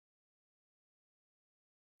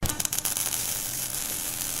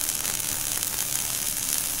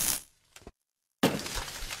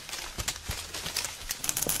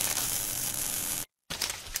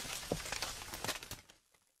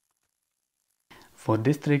For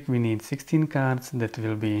this trick we need 16 cards that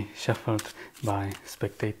will be shuffled by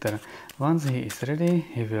Spectator. Once he is ready,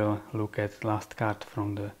 he will look at last card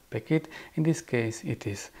from the packet. In this case it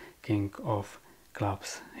is King of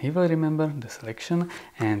Clubs. He will remember the selection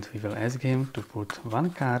and we will ask him to put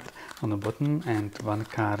one card on a button and one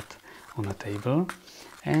card on a table,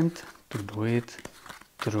 and to do it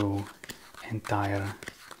through entire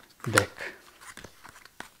deck.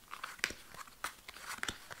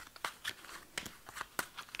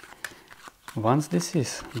 Once this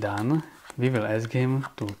is done, we will ask him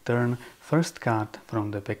to turn first card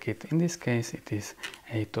from the packet. In this case it is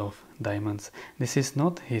 8 of diamonds. This is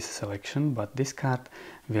not his selection, but this card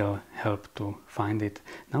will help to find it.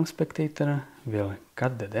 Now Spectator will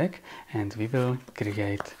cut the deck and we will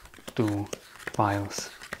create 2 piles.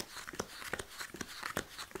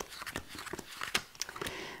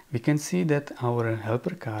 We can see that our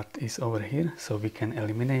helper card is over here, so we can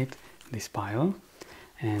eliminate this pile.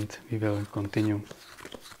 And we will continue.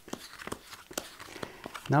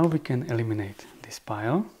 Now we can eliminate this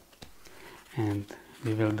pile and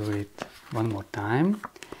we will do it one more time,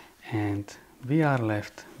 and we are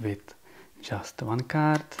left with just one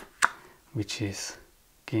card, which is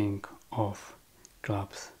King of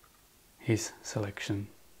Clubs, his selection.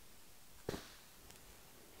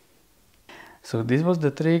 So this was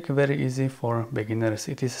the trick, very easy for beginners.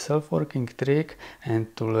 It is a self-working trick,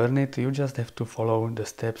 and to learn it you just have to follow the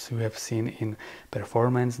steps you have seen in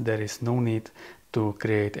performance. There is no need to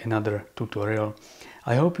create another tutorial.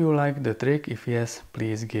 I hope you like the trick. If yes,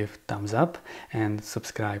 please give thumbs up and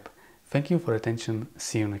subscribe. Thank you for attention.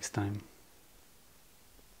 See you next time.